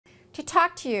to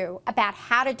talk to you about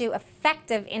how to do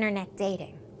effective internet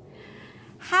dating.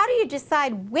 How do you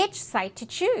decide which site to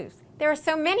choose? There are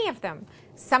so many of them.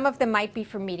 Some of them might be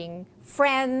for meeting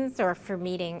friends or for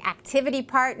meeting activity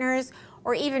partners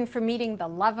or even for meeting the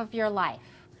love of your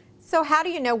life. So how do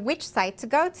you know which site to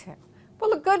go to?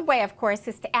 Well, a good way, of course,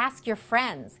 is to ask your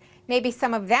friends. Maybe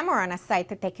some of them are on a site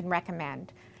that they can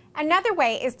recommend. Another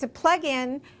way is to plug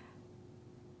in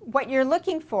what you're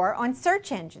looking for on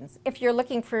search engines. If you're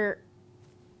looking for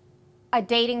a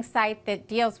dating site that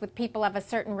deals with people of a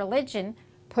certain religion,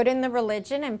 put in the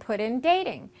religion and put in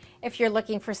dating. If you're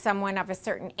looking for someone of a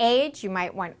certain age, you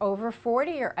might want over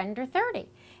 40 or under 30.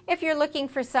 If you're looking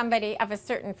for somebody of a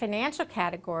certain financial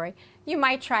category, you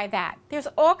might try that. There's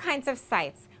all kinds of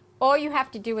sites. All you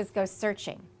have to do is go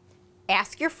searching.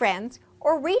 Ask your friends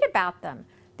or read about them.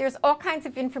 There's all kinds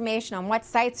of information on what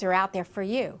sites are out there for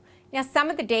you. Now, some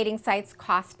of the dating sites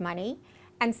cost money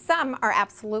and some are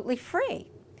absolutely free.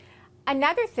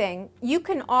 Another thing, you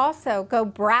can also go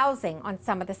browsing on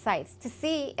some of the sites to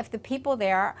see if the people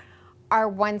there are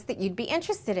ones that you'd be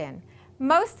interested in.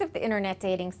 Most of the internet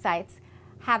dating sites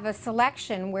have a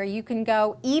selection where you can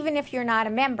go, even if you're not a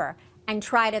member, and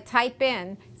try to type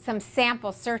in some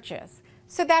sample searches.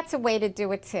 So that's a way to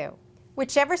do it too.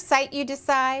 Whichever site you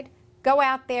decide, go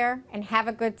out there and have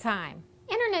a good time.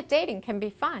 Internet dating can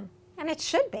be fun, and it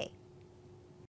should be.